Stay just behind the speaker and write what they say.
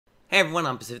Hey everyone,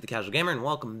 I'm Pacific the Casual Gamer, and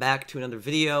welcome back to another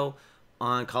video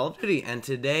on Call of Duty. And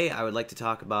today I would like to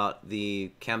talk about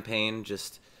the campaign,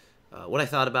 just what I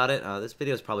thought about it. This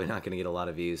video is probably not going to get a lot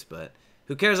of views, but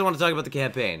who cares? I want to talk about the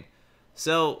campaign.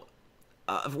 So,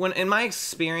 when in my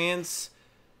experience,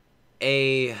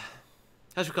 how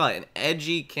should we call it, an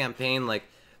edgy campaign, like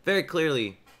very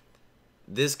clearly,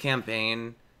 this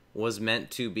campaign was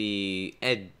meant to be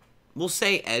we'll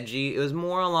say edgy. It was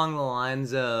more along the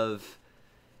lines of,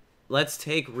 let's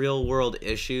take real-world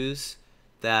issues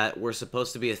that were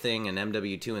supposed to be a thing in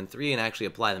MW2 and 3 and actually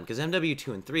apply them. Because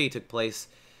MW2 and 3 took place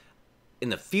in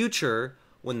the future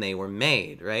when they were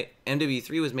made, right?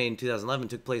 MW3 was made in 2011,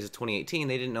 took place in 2018.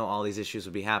 They didn't know all these issues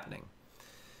would be happening.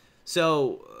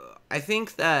 So, I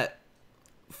think that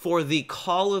for the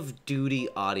Call of Duty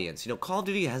audience, Call of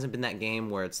Duty hasn't been that game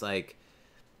where it's like,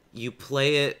 you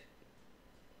play it,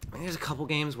 there's a couple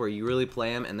games where you really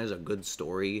play them and there's a good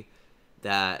story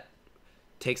that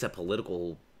takes a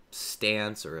political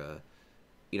stance or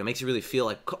makes you really feel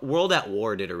like World at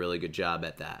War did a really good job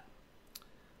at that.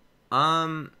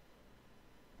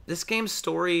 This game's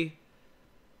story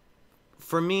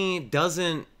for me does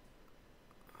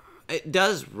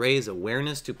raise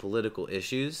awareness to political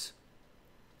issues,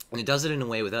 and it does it in a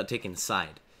way without taking a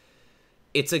side.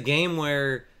 It's a game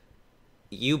where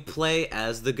you play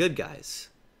as the good guys.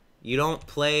 You don't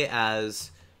play as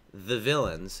the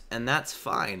villains, and that's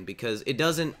fine, because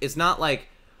it's not like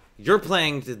you're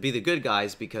playing to be the good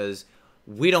guys because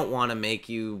we don't want to make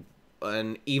you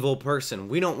an evil person.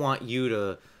 We don't want you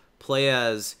to play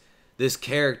as this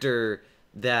character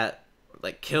that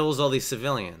like kills all these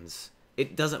civilians.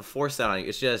 It doesn't force that on you.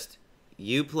 It's just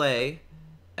you play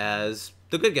as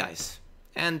the good guys,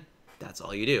 and that's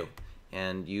all you do.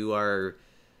 And you are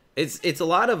it's a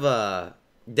lot of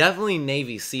definitely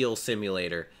Navy SEAL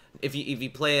simulator. If you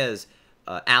play as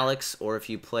Alex or if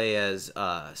you play as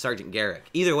Sergeant Garrick,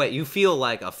 either way, you feel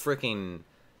like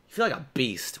a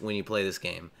beast when you play this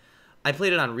game. I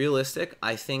played it on realistic.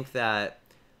 I think that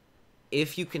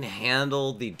if you can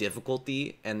handle the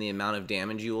difficulty and the amount of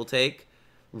damage you will take,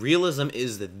 realism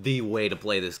is the way to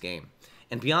play this game.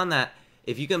 And beyond that,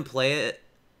 if you can play it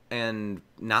and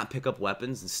not pick up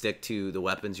weapons and stick to the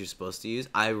weapons you're supposed to use,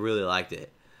 I really liked it.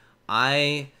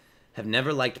 I have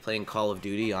never liked playing Call of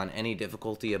Duty on any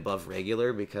difficulty above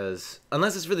regular, because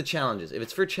unless it's for the challenges. If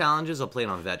it's for challenges, I'll play it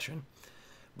on veteran.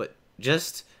 But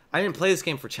I didn't play this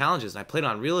game for challenges. I played it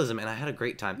on realism, and I had a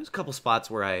great time. There's a couple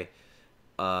spots where I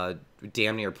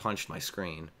damn near punched my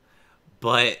screen,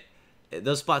 but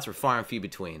those spots were far and few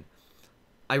between.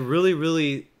 I really,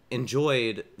 really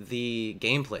enjoyed the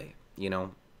gameplay.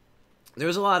 There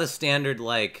was a lot of standard,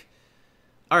 like,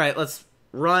 all right, let's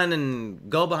run and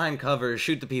go behind cover,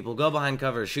 shoot the people, go behind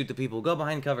cover, shoot the people, go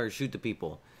behind cover, shoot the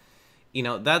people.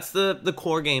 That's the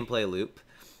core gameplay loop.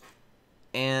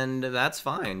 And that's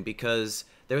fine, because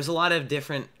there's a lot of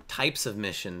different types of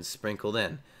missions sprinkled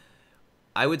in.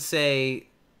 I would say,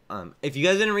 if you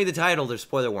guys didn't read the title, there's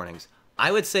spoiler warnings.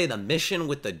 I would say the mission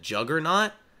with the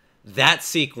Juggernaut, that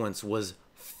sequence was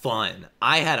fun.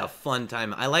 I had a fun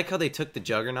time. I like how they took the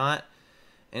Juggernaut.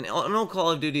 And in old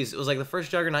Call of Duties, it was like the first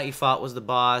Juggernaut you fought was the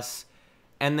boss,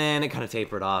 and then it kind of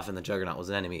tapered off, and the Juggernaut was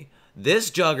an enemy. This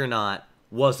Juggernaut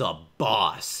was a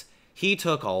boss. He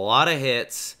took a lot of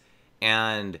hits,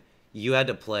 and you had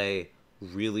to play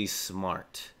really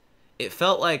smart. It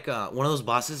felt like one of those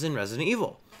bosses in Resident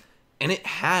Evil, and it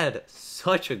had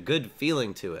such a good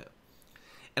feeling to it.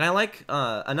 And I like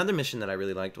another mission that I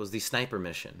really liked was the sniper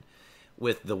mission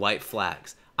with the white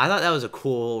flags. I thought that was a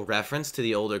cool reference to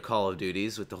the older Call of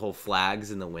Duties with the whole flags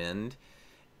in the wind.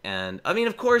 And, I mean,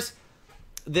 of course,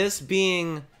 this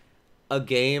being a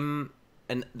game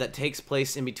that takes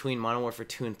place in between Modern Warfare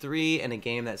 2 and 3 and a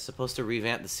game that's supposed to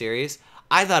revamp the series,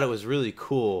 I thought it was really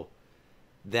cool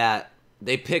that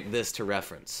they picked this to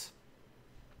reference.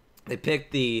 They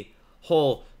picked the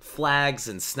whole flags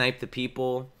and snipe the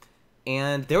people,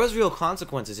 and there was real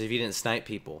consequences if you didn't snipe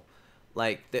people.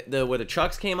 Like, where the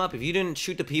trucks came up, if you didn't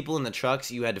shoot the people in the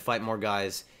trucks, you had to fight more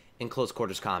guys in close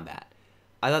quarters combat.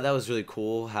 I thought that was really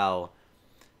cool how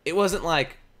it wasn't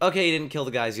like, okay, you didn't kill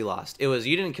the guys, you lost. It was,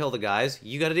 you didn't kill the guys,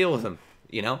 you got to deal with them,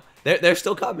 They're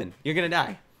still coming. You're going to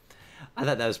die. I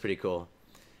thought that was pretty cool.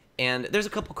 And there's a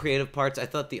couple creative parts. I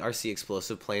thought the RC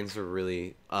explosive planes were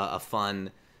really a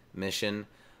fun mission.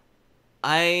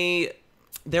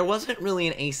 There wasn't really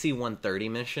an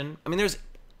AC-130 mission. I mean, there's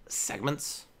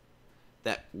segments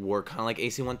that were kind of like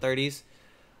AC-130s.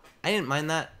 I didn't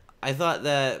mind that. I thought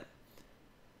that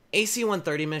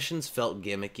AC-130 missions felt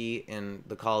gimmicky in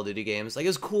the Call of Duty games. Like, it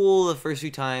was cool the first few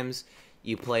times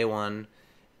you play one,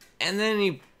 and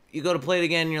then you go to play it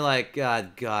again, and you're like,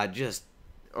 God, just,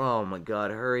 oh my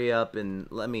God, hurry up and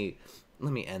let me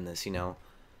end this, you know.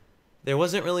 There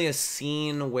wasn't really a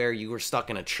scene where you were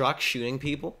stuck in a truck shooting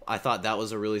people. I thought that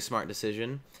was a really smart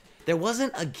decision. There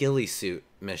wasn't a ghillie suit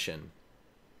mission.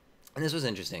 And this was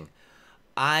interesting.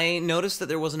 I noticed that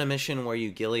there wasn't a mission where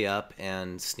you ghillie up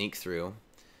and sneak through.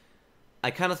 I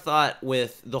kind of thought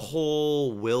with the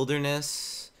whole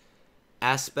wilderness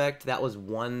aspect, that was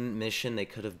one mission they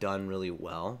could have done really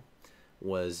well,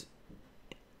 was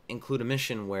include a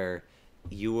mission where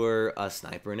you were a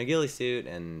sniper in a ghillie suit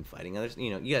and fighting others.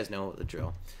 You know, you guys know the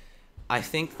drill. I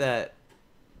think that...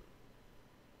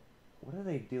 What are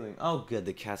they doing? Oh, good,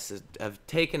 the cats have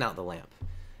taken out the lamp.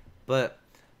 But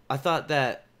I thought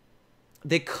that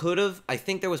they could have... I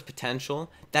think there was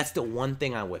potential. That's the one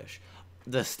thing I wish.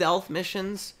 The stealth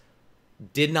missions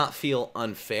did not feel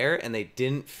unfair, and they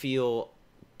didn't feel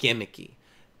gimmicky.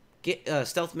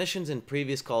 Stealth missions in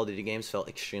previous Call of Duty games felt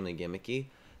extremely gimmicky.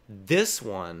 This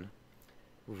one,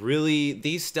 really,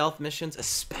 these stealth missions,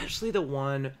 especially the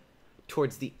one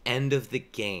towards the end of the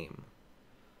game,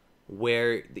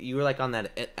 where you were like on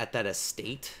that at that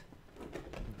estate,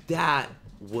 that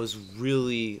was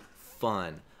really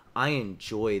fun. I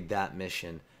enjoyed that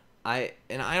mission. I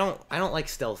don't like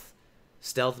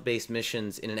stealth-based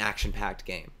missions in an action-packed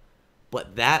game,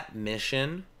 but that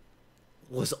mission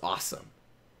was awesome.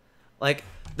 Like,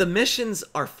 the missions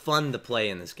are fun to play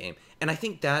in this game, and I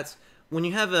think that's when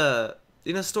you have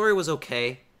story was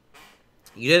okay.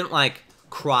 You didn't like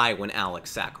cry when Alex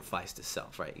sacrificed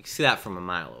himself, right? You can see that from a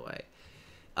mile away.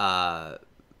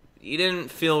 You didn't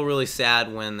feel really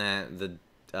sad when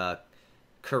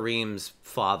Kareem's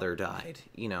father died,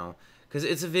 you know, because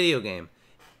it's a video game.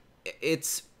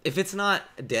 If it's not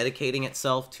dedicating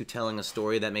itself to telling a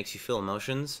story that makes you feel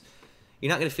emotions, you're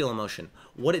not going to feel emotion.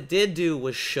 What it did do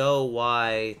was show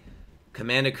why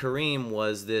Commander Kareem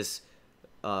was this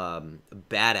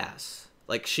badass.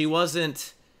 Like, she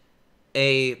wasn't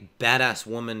a badass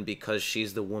woman because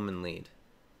she's the woman lead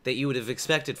that you would have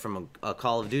expected from a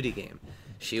Call of Duty game.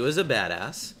 She was a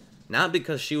badass, not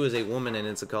because she was a woman and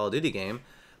it's a Call of Duty game,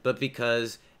 but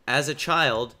because as a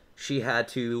child, she had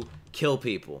to kill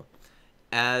people.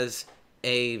 As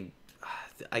a,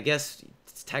 I guess,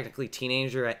 technically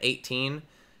teenager at 18,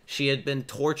 she had been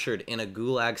tortured in a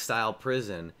gulag-style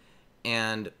prison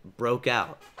and broke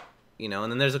out. You know,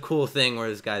 and then there's a cool thing where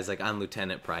this guy's like, I'm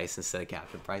Lieutenant Price instead of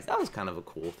Captain Price. That was kind of a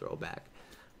cool throwback.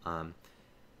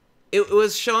 It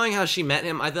was showing how she met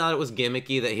him. I thought it was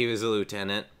gimmicky that he was a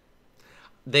lieutenant.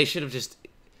 They should have just...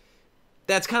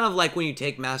 That's kind of like when you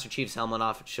take Master Chief's helmet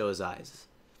off and show his eyes.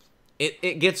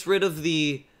 It gets rid of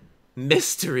the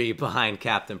mystery behind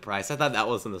Captain Price. I thought that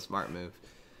wasn't a smart move.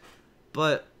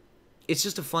 But it's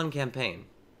just a fun campaign.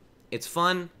 It's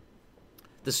fun.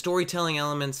 The storytelling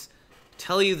elements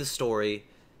tell you the story.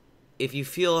 If you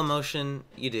feel emotion,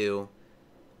 you do.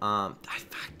 God,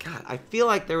 I feel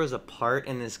like there was a part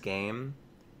in this game.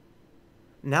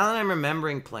 Now that I'm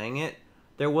remembering playing it,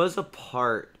 there was a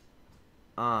part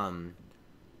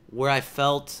where I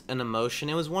felt an emotion.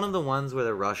 It was one of the ones where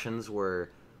the Russians were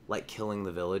like killing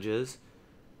the villages,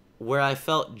 where I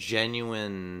felt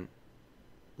genuine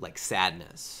like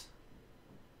sadness.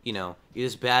 You know, you're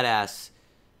just badass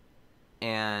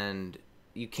and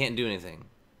you can't do anything.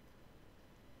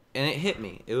 And it hit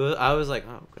me. I was like,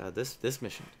 oh god, this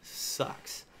mission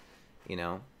sucks, you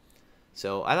know.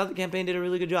 So I thought the campaign did a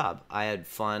really good job. I had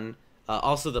fun.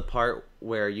 Also, the part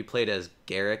where you played as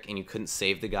Garrick and you couldn't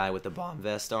save the guy with the bomb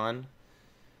vest on.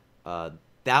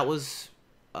 That was,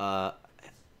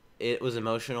 it was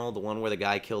emotional. The one where the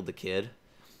guy killed the kid,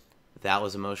 that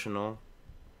was emotional.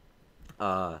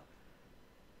 And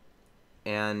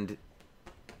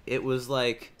it was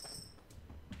like,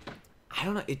 I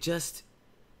don't know.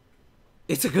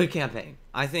 It's a good campaign.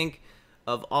 I think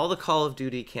of all the Call of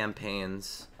Duty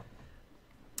campaigns,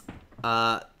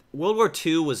 World War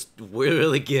II was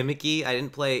really gimmicky. I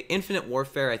didn't play Infinite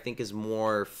Warfare. I think is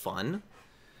more fun.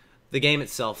 The game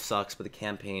itself sucks, but the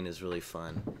campaign is really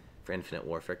fun for Infinite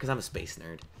Warfare because I'm a space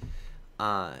nerd.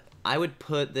 I would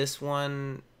put this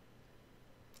one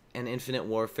and Infinite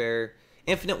Warfare.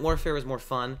 Infinite Warfare was more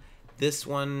fun. This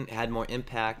one had more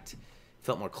impact.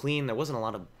 Felt more clean. There wasn't a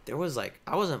lot of... There was like...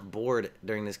 I wasn't bored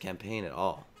during this campaign at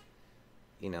all.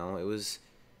 You know,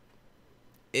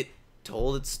 it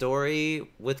told its story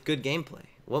with good gameplay.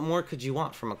 What more could you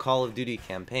want from a Call of Duty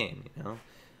campaign, you know?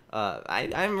 I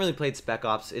haven't really played Spec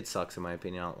Ops. It sucks in my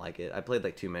opinion. I don't like it. I played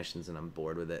like 2 missions and I'm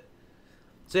bored with it.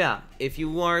 So yeah, if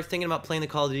you are thinking about playing the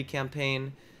Call of Duty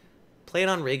campaign, play it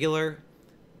on regular.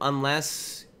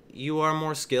 Unless you are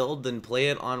more skilled, then play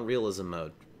it on realism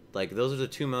mode. Like, those are the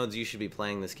 2 modes you should be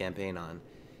playing this campaign on.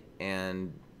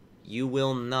 And you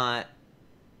will not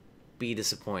be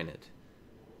disappointed.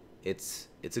 It's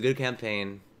a good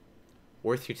campaign,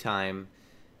 worth your time.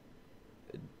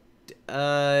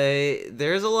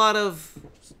 There's a lot of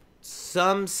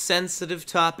some sensitive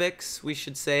topics, we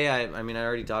should say. I mean, I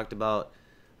already talked about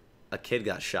a kid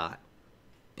got shot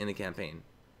in the campaign.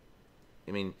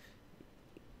 I mean,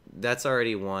 that's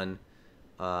already one.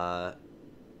 Lots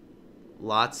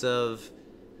of...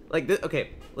 Like, okay,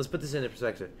 let's put this into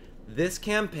perspective. This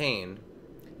campaign,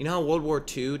 you know how World War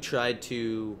II tried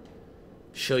to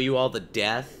show you all the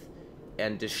death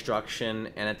and destruction,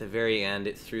 and at the very end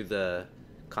it threw the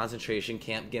concentration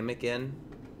camp gimmick in?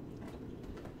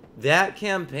 That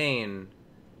campaign...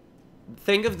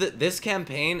 Think of this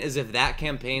campaign as if that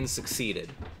campaign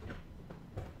succeeded.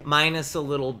 Minus a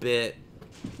little bit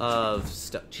of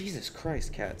stuff. Jesus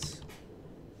Christ, cats.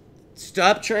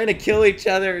 Stop trying to kill each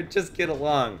other and just get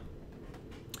along.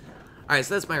 Alright,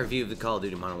 so that's my review of the Call of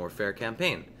Duty Modern Warfare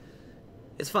campaign.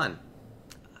 It's fun.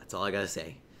 That's all I gotta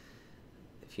say.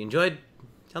 If you enjoyed,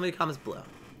 tell me in the comments below.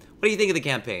 What do you think of the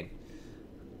campaign?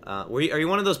 Are you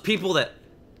one of those people that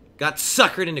got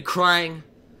suckered into crying?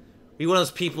 Are you one of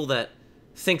those people that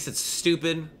thinks it's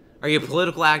stupid? Are you a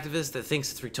political activist that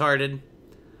thinks it's retarded?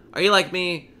 Are you like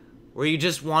me, where you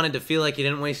just wanted to feel like you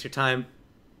didn't waste your time?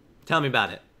 Tell me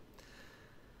about it.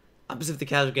 I'm Pacific the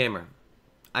Casual Gamer.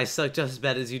 I suck just as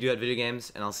bad as you do at video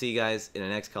games, and I'll see you guys in the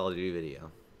next Call of Duty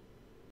video.